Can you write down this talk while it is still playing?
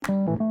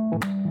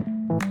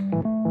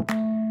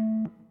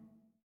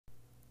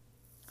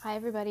Hi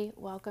everybody,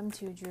 welcome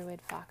to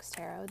Druid Fox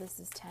Tarot. This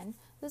is 10.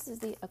 This is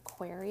the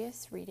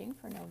Aquarius reading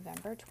for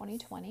November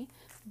 2020.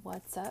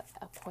 What's up,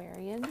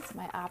 Aquarians?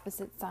 My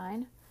opposite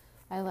sign.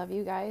 I love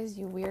you guys,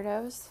 you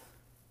weirdos.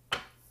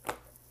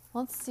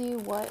 Let's see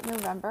what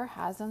November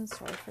has in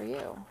store for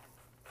you.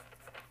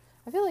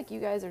 I feel like you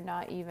guys are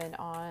not even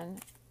on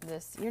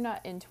this. You're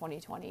not in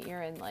 2020.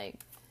 You're in like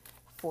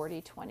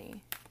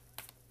 4020.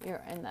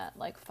 You're in that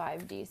like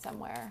 5D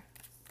somewhere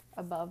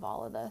above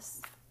all of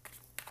this.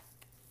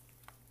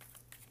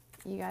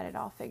 You got it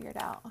all figured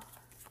out.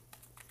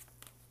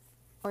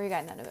 Or you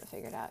got none of it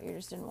figured out. You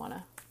just didn't want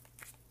to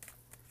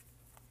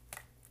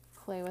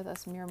play with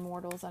us mere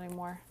mortals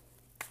anymore.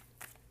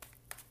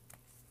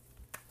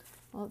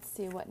 Well, let's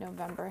see what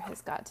November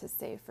has got to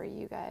say for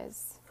you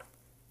guys.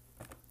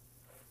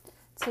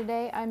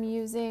 Today I'm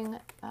using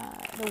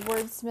the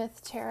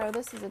Wordsmith Tarot.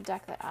 This is a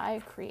deck that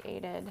I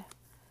created.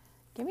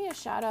 Give me a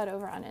shout out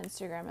over on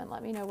Instagram and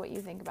let me know what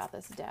you think about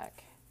this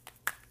deck.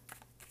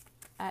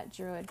 At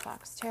Druid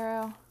Fox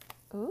Tarot.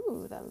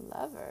 Ooh, the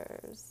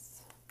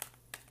Lovers.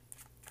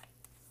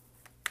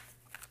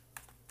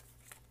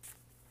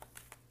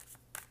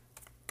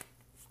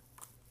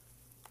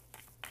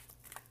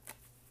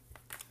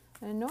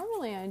 And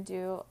normally I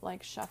do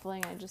like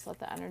shuffling, I just let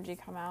the energy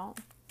come out.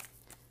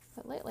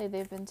 But lately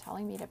they've been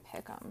telling me to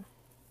pick them,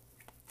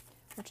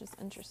 which is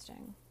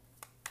interesting.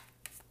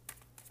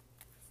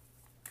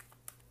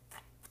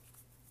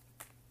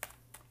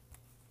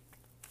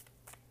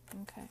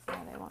 Okay,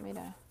 yeah, they want me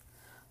to...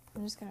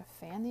 I'm just going to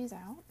fan these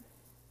out.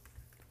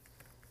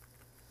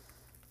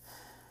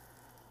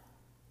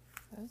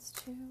 Those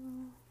two.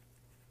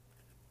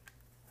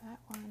 That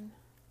one.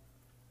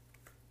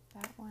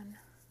 That one.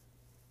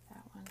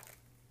 That one.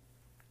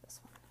 This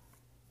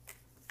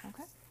one.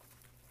 Okay.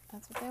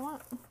 That's what they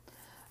want.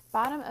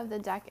 Bottom of the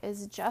deck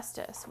is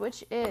Justice,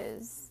 which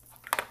is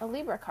a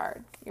Libra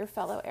card, your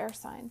fellow air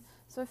sign.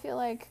 So I feel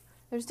like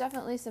there's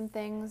definitely some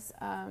things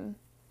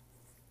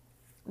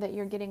that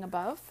you're getting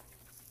above,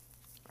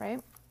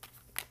 right?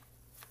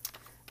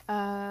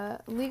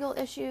 Legal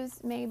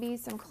issues, maybe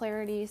some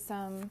clarity,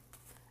 some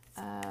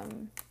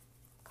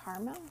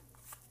karma.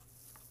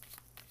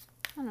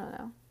 I don't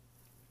know.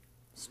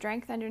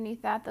 Strength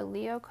underneath that, the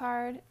Leo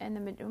card, and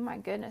the, oh my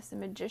goodness, the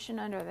Magician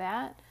under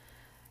that.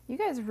 You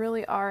guys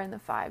really are in the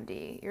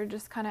 5D. You're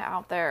just kind of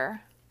out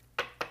there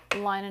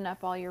lining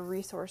up all your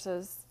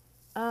resources.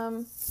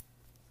 I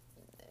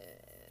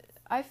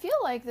feel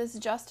like this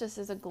justice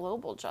is a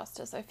global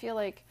justice. I feel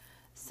like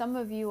some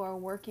of you are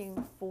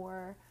working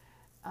for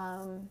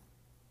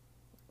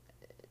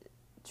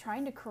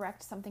trying to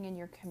correct something in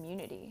your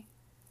community.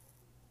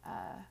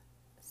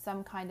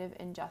 Some kind of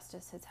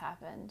injustice has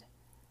happened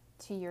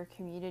to your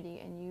community,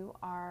 and you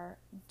are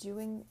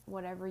doing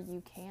whatever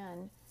you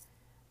can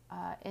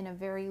in a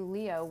very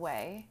Leo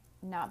way,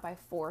 not by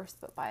force,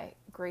 but by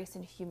grace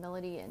and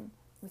humility and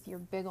with your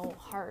big old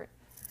heart.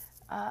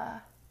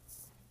 So,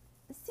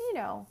 you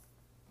know,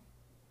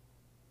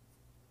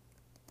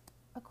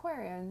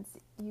 Aquarians,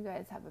 you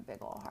guys have a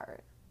big old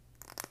heart.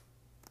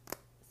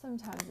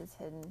 Sometimes it's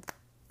hidden.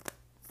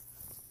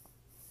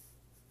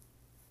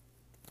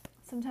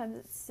 Sometimes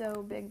it's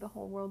so big the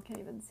whole world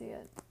can't even see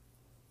it.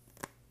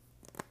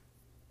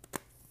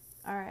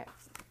 Alright.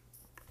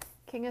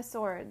 King of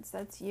Swords,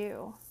 that's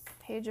you.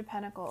 Page of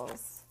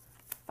Pentacles.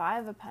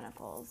 Five of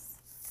Pentacles.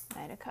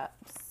 Knight of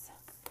Cups.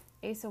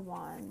 Ace of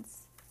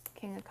Wands.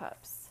 King of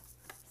Cups.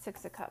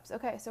 Six of Cups.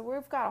 Okay, so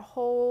we've got a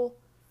whole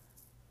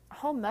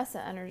mess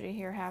of energy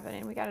here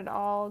happening. We got it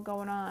all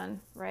going on,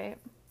 right?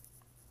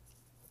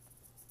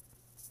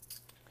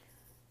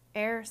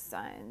 Air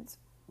signs,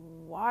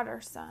 water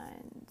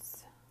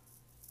signs,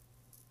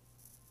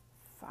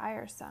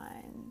 fire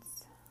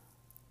signs,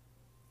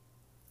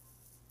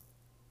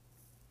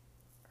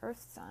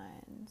 earth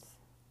signs.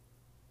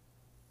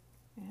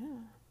 Yeah.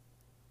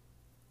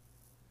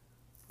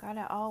 Got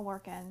it all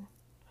working.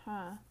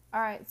 Huh.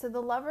 Alright, so the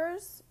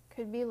Lovers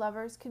could be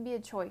a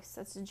choice.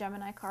 That's a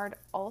Gemini card.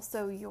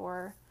 Also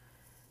your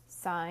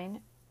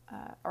sign,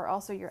 or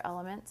also your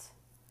element,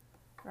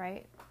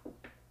 right?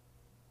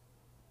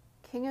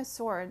 King of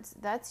Swords,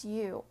 that's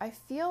you. I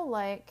feel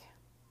like,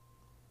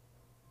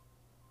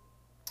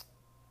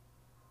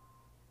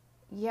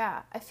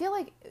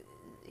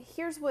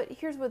 here's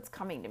what's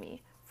coming to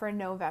me for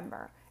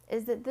November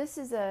is that this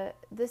is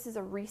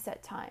a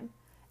reset time.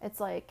 It's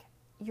like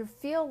you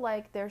feel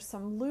like there's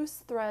some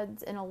loose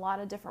threads in a lot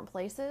of different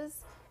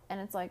places,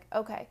 and it's like,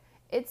 okay,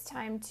 it's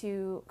time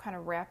to kind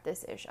of wrap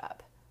this ish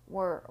up.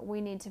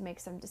 We need to make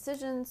some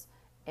decisions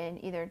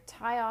and either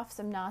tie off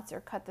some knots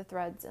or cut the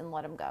threads and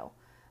let them go.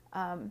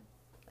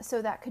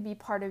 So that could be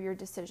part of your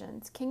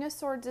decisions. King of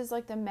Swords is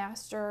like the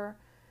master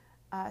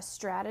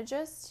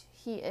strategist.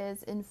 He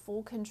is in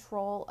full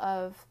control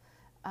of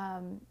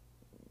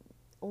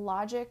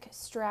logic,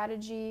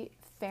 strategy,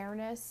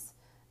 fairness.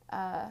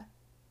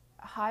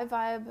 High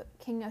vibe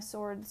King of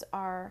Swords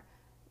are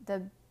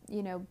the,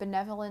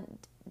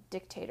 benevolent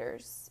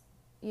dictators.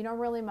 You don't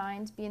really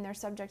mind being their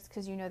subjects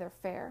because you know they're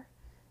fair.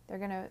 They're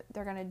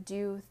gonna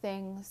do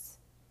things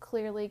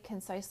clearly,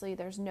 concisely.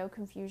 There's no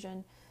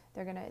confusion.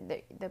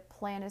 The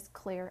plan is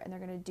clear, and they're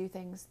gonna do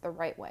things the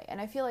right way. And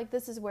I feel like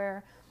this is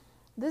where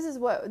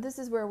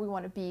we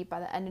want to be by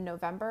the end of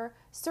November.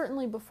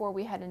 Certainly before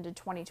we head into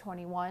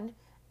 2021,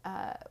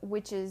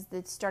 which is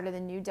the start of the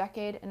new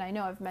decade. And I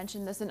know I've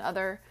mentioned this in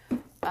other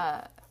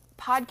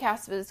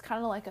podcasts, but it's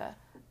kind of like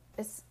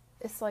it's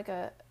like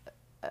a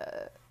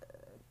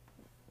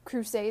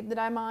crusade that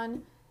I'm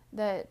on.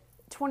 That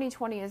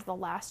 2020 is the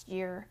last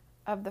year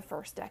of the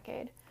first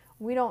decade.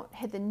 We don't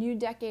hit the new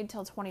decade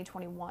till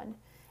 2021.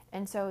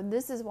 And so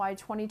this is why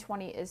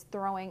 2020 is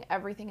throwing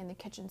everything in the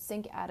kitchen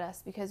sink at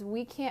us, because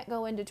we can't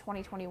go into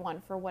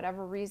 2021 for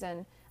whatever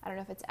reason. I don't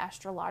know if it's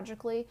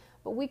astrologically,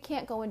 but we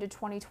can't go into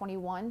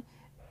 2021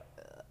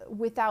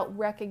 without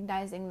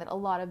recognizing that a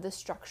lot of the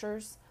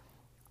structures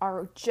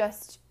are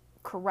just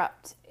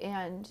corrupt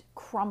and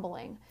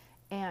crumbling,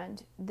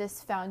 and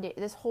this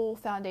whole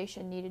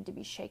foundation needed to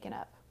be shaken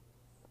up.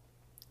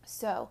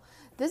 So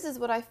this is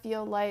what I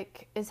feel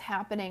like is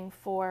happening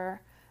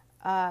for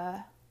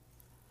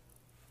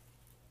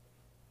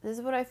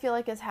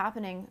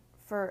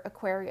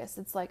Aquarius.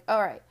 It's like,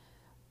 all right,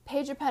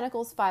 Page of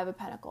Pentacles, Five of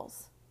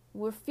Pentacles.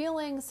 We're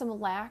feeling some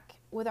lack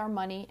with our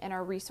money and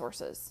our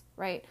resources,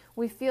 right?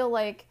 We feel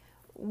like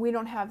we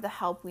don't have the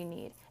help we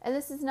need. And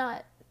this is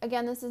not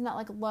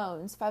like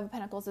loans. Five of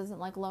Pentacles isn't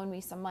like loan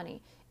me some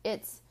money.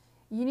 It's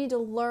you need to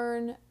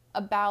learn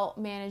about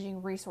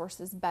managing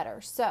resources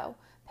better. So,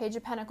 Page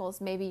of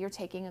Pentacles, maybe you're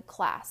taking a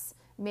class.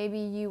 Maybe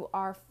you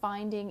are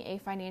finding a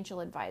financial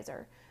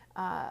advisor.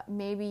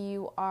 Maybe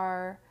you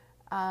are,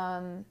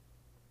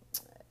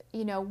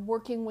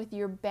 working with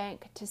your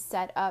bank to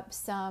set up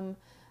some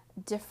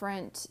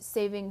different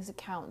savings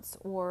accounts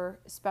or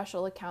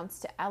special accounts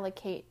to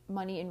allocate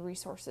money and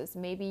resources.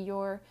 Maybe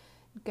you're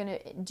going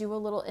to do a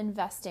little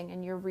investing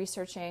and you're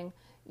researching,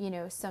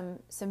 some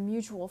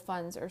mutual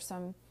funds or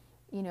some,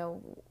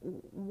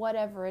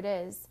 whatever it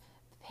is.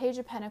 Page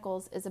of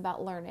Pentacles is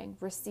about learning,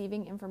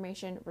 receiving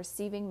information,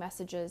 receiving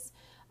messages.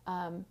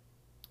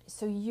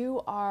 So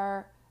you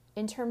are,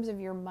 in terms of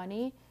your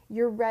money,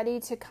 you're ready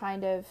to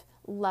kind of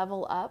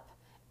level up.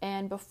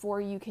 And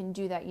before you can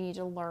do that, you need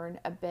to learn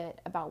a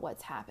bit about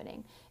what's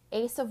happening.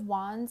 Ace of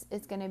Wands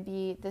is going to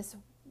be this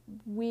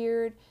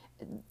weird,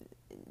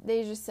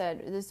 they just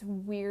said, this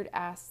weird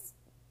ass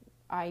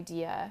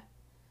idea.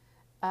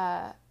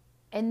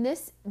 And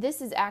this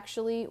is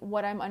actually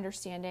what I'm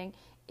understanding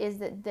is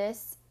that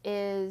this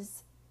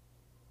is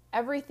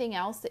everything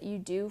else that you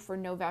do for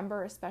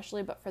November,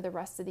 especially, but for the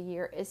rest of the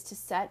year, is to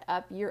set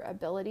up your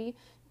ability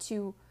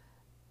to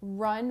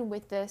run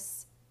with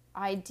this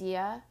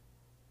idea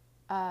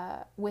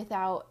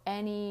without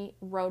any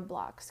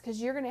roadblocks.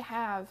 Because you're going to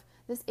have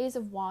this Ace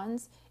of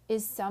Wands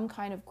is some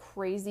kind of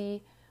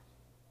crazy,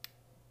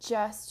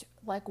 just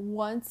like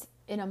once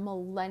in a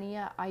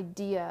millennia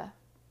idea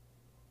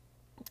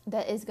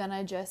that is going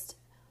to just,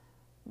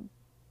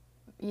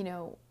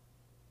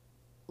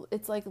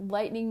 it's like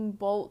lightning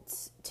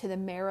bolts to the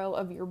marrow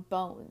of your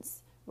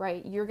bones,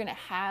 right? You're going to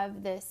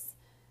have this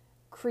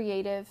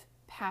creative,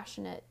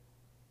 passionate,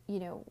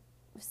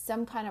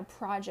 some kind of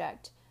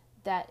project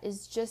that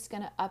is just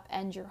going to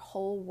upend your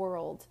whole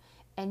world.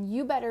 And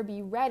you better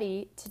be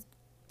ready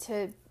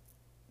to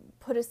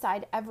put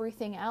aside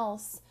everything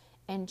else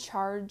and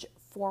charge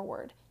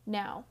forward.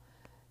 Now,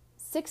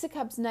 Six of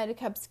Cups, Knight of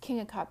Cups, King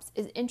of Cups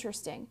is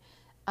interesting.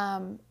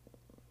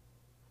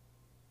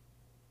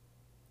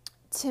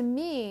 To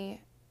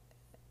me,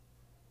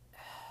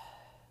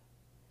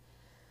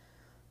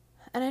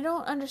 and I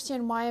don't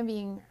understand why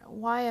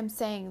I'm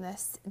saying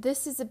this.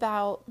 This is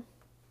about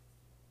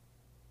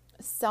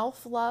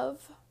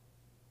self-love.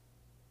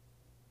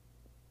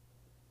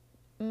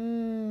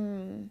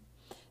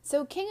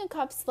 So King of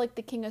Cups, like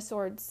the King of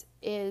Swords,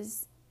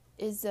 is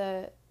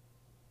a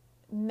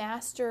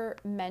master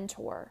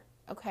mentor,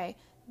 okay?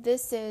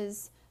 This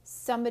is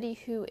somebody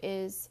who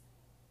is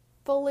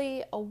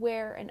fully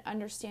aware and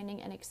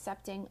understanding and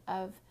accepting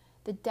of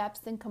the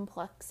depths and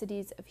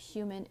complexities of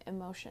human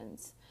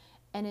emotions.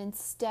 And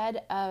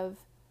instead of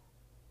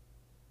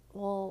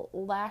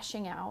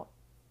lashing out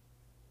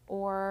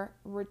or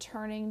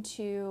returning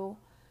to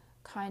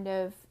kind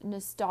of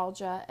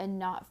nostalgia and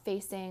not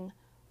facing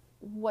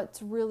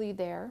what's really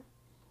there,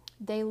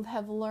 they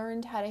have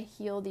learned how to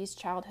heal these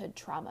childhood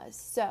traumas.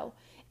 So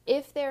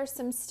if there's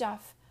some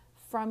stuff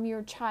from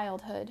your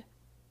childhood,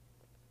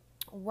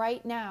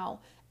 right now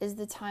is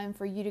the time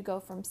for you to go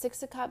from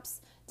Six of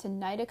Cups to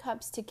Knight of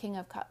Cups to King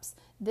of Cups.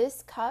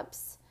 This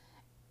Cups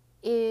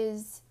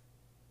is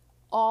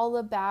all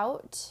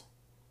about,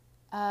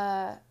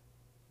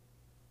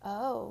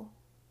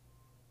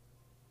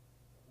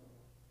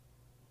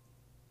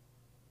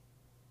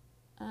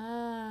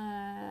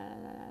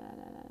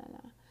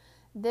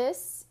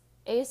 This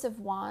Ace of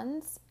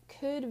Wands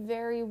could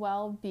very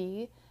well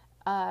be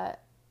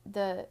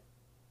the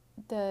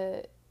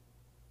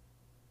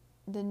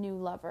new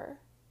lover,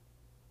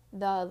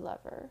 the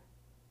lover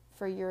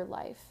for your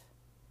life.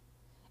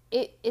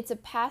 It's a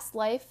past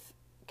life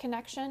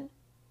connection,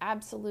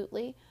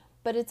 absolutely,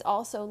 but it's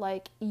also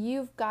like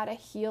you've got to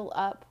heal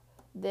up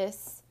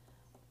this.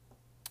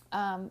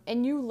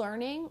 And you're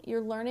learning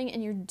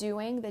and you're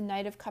doing. The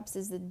Knight of Cups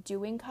is the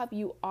doing cup.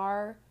 You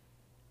are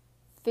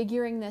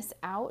figuring this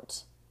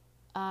out.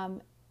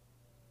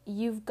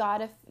 You've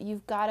got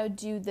to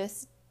do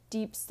this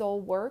deep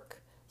soul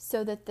work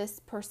so that this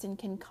person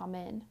can come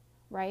in,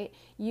 right?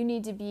 You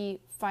need to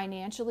be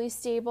financially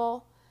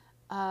stable.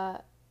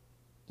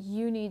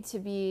 You need to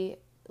be,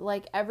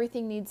 like,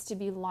 everything needs to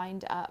be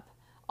lined up.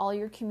 All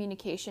your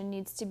communication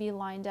needs to be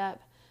lined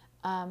up.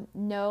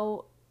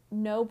 No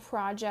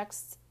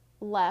projects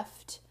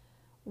left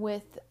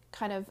with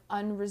kind of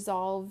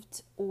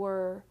unresolved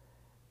or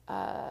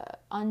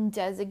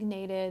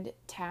undesignated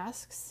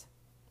tasks.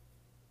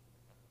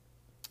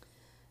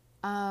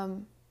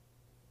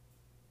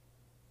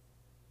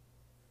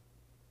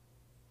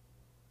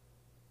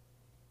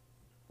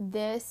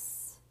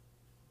 This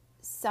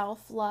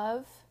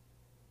self-love,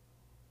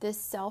 this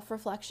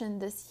self-reflection,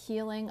 this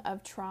healing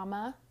of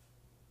trauma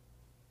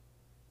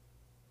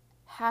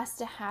has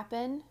to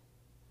happen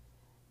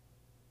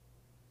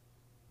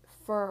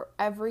for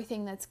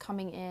everything that's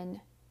coming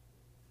in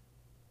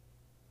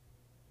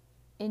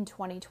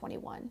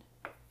 2021.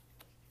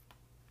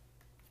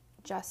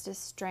 Justice,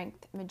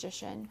 Strength,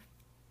 Magician,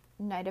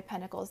 Knight of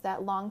Pentacles,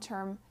 that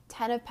long-term,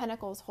 10 of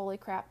Pentacles, holy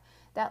crap,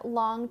 that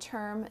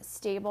long-term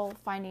stable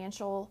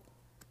financial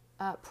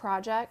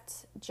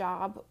project,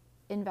 job,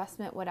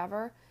 investment,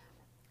 whatever,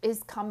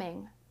 is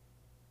coming.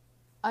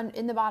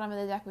 In the bottom of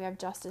the deck, we have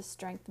Justice,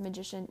 Strength,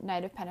 Magician,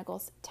 Knight of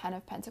Pentacles, 10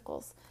 of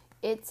Pentacles.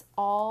 It's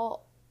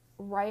all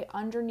right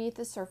underneath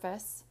the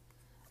surface.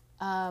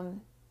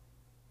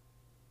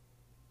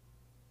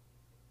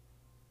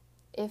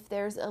 If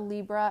there's a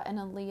Libra and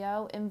a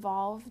Leo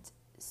involved,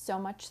 so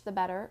much the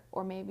better.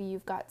 Or maybe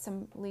you've got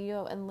some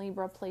Leo and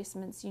Libra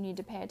placements you need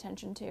to pay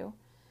attention to.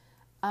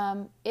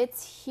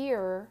 It's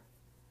here,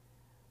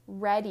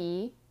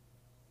 ready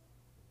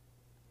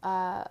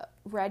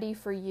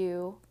for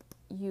you,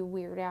 you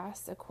weird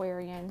ass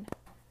Aquarian.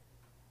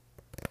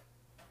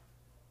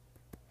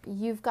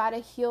 You've got to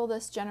heal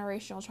this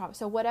generational trauma.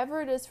 So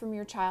whatever it is from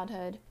your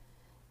childhood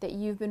that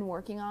you've been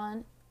working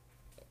on,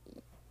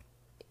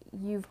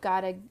 you've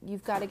got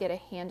to get a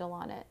handle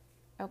on it,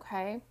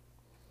 okay?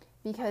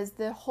 Because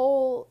the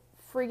whole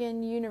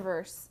friggin'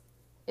 universe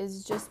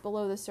is just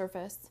below the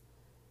surface,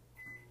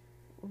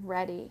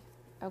 ready,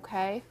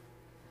 okay?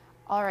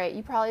 All right,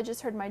 you probably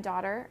just heard my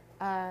daughter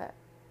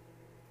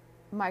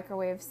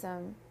microwave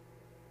some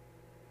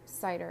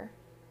cider,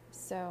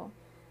 so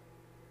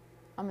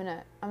I'm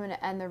gonna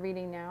end the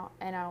reading now,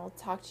 and I will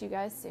talk to you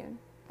guys soon.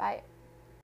 Bye.